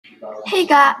Hey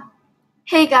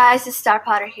guys, it's Star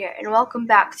Potter here, and welcome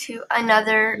back to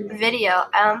another video.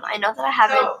 I know that I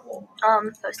haven't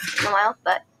posted in a while,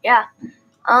 but yeah.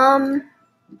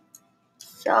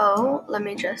 So let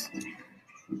me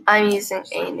I'm using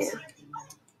a new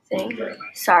thing.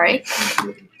 Sorry,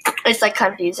 it's like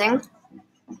confusing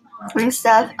and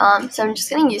stuff. So I'm just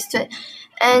getting used to it.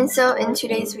 And so in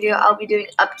today's video, I'll be doing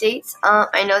updates.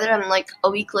 I know that I'm like a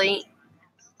week late.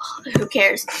 Who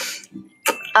cares?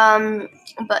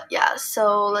 But yeah,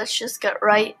 so let's just get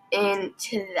right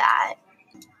into that.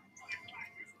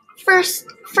 First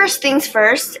things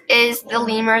first is the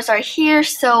lemurs are here,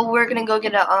 so we're gonna go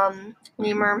get a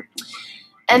lemur.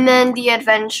 And then the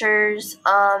adventures,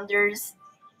 there's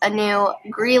a new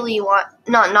Greeley one,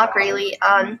 not Greeley,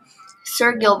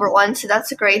 Sir Gilbert one, so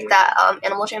that's great that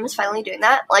Animal Jam is finally doing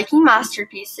that. Liking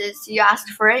masterpieces, you asked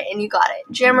for it and you got it.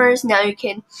 Jammers, now you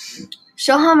can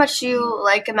show how much you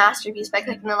like a masterpiece by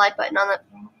clicking the like button on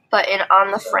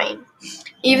the frame.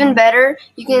 Even better,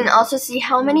 you can also see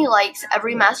how many likes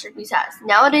every masterpiece has.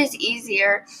 Now it is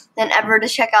easier than ever to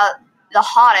check out the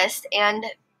hottest and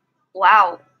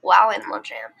wow, Animal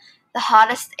Jam. The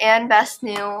hottest and best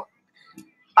new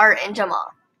art in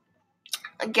Jamal.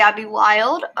 Gabby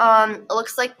Wild. It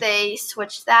looks like they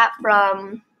switched that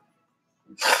from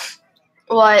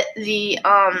what's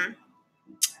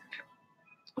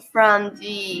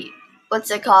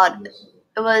it called?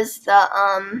 It was the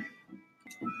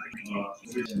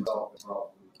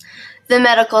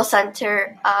medical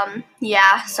center.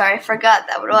 Yeah, sorry, I forgot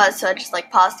that what it was, so I just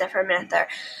paused it for a minute there.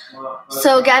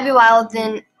 So Gabby Wild,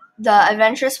 then the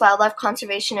adventurous wildlife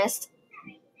conservationist,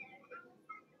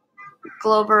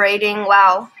 globerating,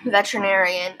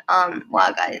 veterinarian,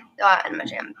 guys, Animal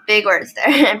Jam, big words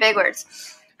there, big words.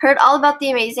 Heard all about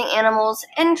the amazing animals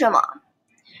in Jamal,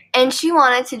 and she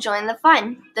wanted to join the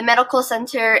fun. The medical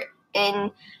center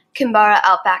in Kimbara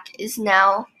Outback is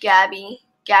now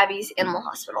Gabby's Animal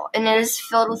Hospital, and it is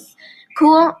filled with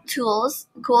cool tools,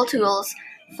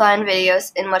 fun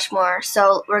videos, and much more.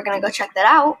 So we're gonna go check that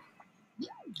out.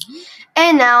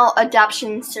 And now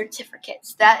adoption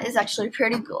certificates. That is actually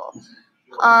pretty cool.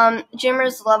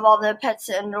 Gymmers love all the pets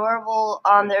and adorable.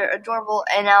 They're adorable,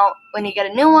 and now when you get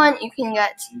a new one, you can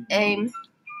get a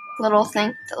little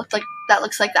thing that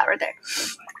looks like that right there.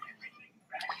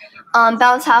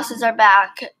 Bounce houses are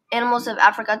back. Animals of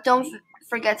Africa. Don't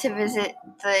forget to visit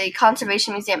the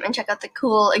Conservation Museum and check out the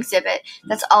cool exhibit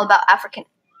that's all about African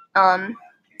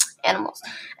animals.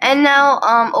 And now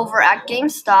over at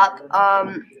GameStop,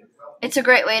 it's a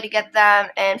great way to get them.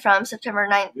 And from September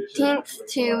 19th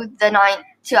to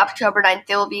October 9th,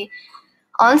 they will be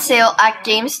on sale at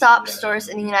GameStop stores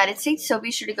in the United States. So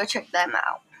be sure to go check that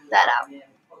out.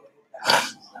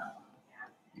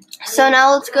 So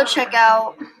now let's go check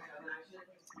out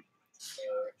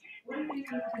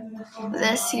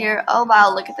this here. Oh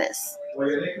wow, look at this.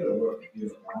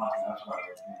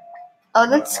 Oh,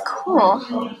 that's cool.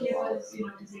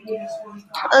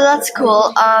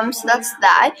 So that's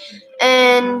that.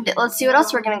 And let's see what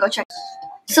else we're gonna go check.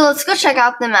 So let's go check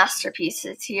out the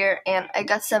masterpieces here. And I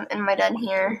got some in my den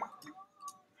here.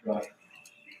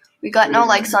 We got no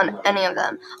likes on any of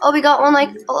them. Oh, we got one like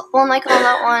on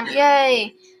that one.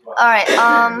 Yay! Alright,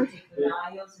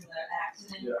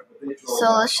 so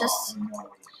let's just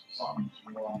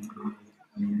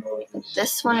put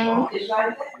this one in.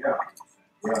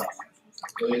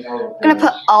 I'm gonna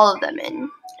put all of them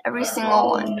in. Every single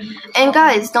one. And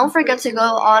guys, don't forget to go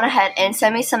on ahead and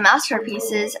send me some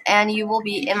masterpieces and you will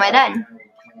be in my den.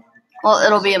 Well,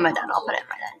 it'll be in my den. I'll put it in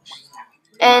my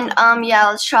den. And yeah,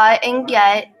 let's try and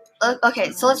get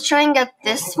okay, so let's try and get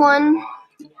this one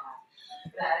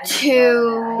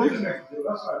to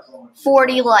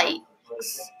 40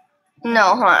 likes.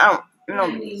 No, hold on,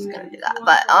 nobody's gonna do that.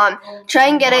 But try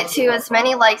and get it to as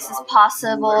many likes as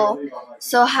possible.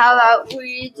 So how about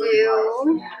we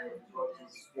do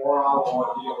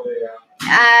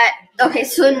okay,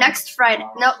 so next Friday,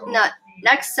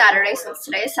 next Saturday, since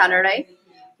today is Saturday,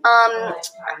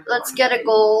 let's get a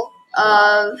goal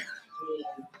of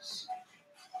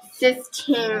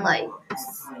 15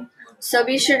 likes. So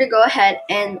be sure to go ahead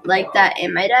and like that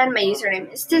in my den. My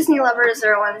username is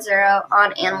DisneyLover010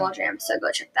 on Animal Jam, so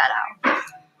go check that out.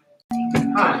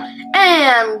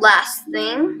 And last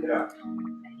thing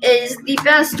is the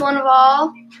best one of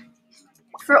all.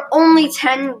 For only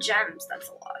 10 gems, that's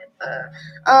a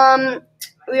lot.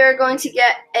 We are going to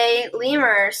get a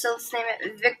lemur, so let's name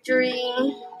it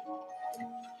Victory.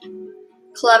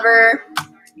 Clever.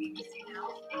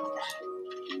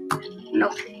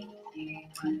 Nope.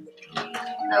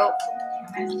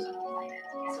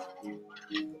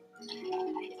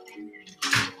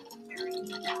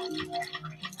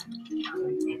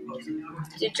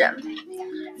 Do gem.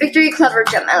 Victory Clever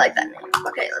Gem. I like that name.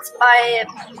 Okay, let's buy it.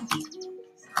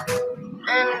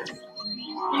 And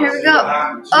here we go.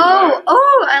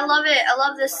 Oh, I love it. I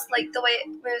love this, like the way it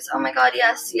moves. Oh my god,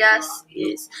 yes.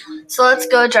 So let's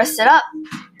go dress it up.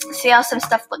 See how some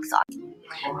stuff looks on.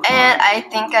 And I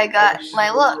think I got my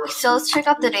look. So let's check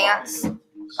out the dance.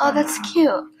 Oh, that's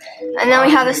cute. And then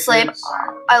we have the sleep.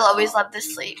 I always love the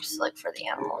sleeps, like for the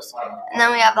animals. And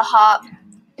then we have the hop.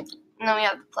 And then we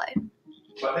have the play.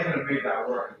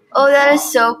 Oh, that is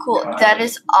so cool. That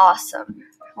is awesome.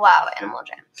 Wow, Animal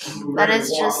Jam. That is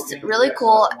just really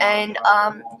cool. And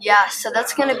yeah, so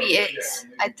that's gonna be it,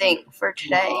 I think, for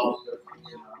today.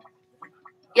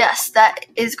 Yes, that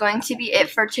is going to be it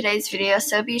for today's video.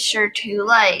 So be sure to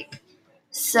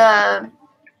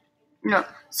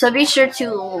be sure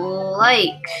to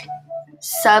like,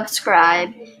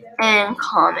 subscribe, and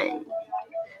comment.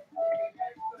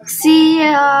 See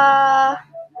ya.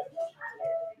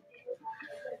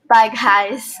 Bye,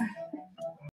 guys.